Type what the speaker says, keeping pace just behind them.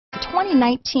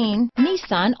2019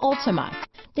 Nissan Altima.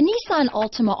 The Nissan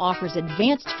Altima offers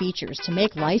advanced features to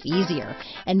make life easier,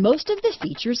 and most of the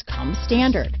features come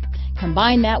standard.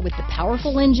 Combine that with the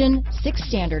powerful engine, 6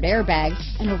 standard airbags,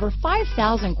 and over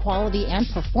 5,000 quality and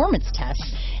performance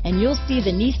tests, and you'll see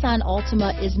the Nissan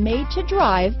Altima is made to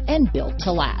drive and built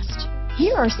to last.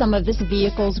 Here are some of this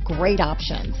vehicle's great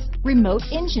options: remote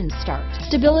engine start,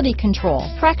 stability control,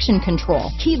 traction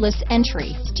control, keyless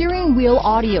entry, steering wheel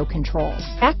audio controls,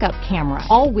 backup camera,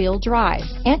 all-wheel drive,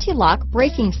 anti-lock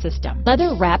braking system,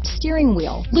 leather-wrapped steering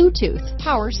wheel, Bluetooth,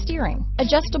 power steering,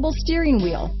 adjustable steering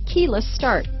wheel, keyless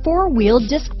start, 4-wheel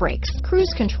disc brakes,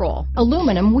 cruise control,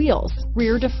 aluminum wheels,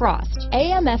 rear defrost,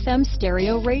 AM/FM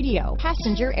stereo radio,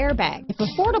 passenger airbag. If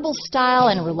affordable style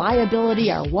and reliability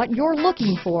are what you're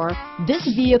looking for, this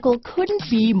vehicle couldn't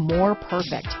be more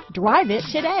perfect. Drive it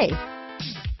today.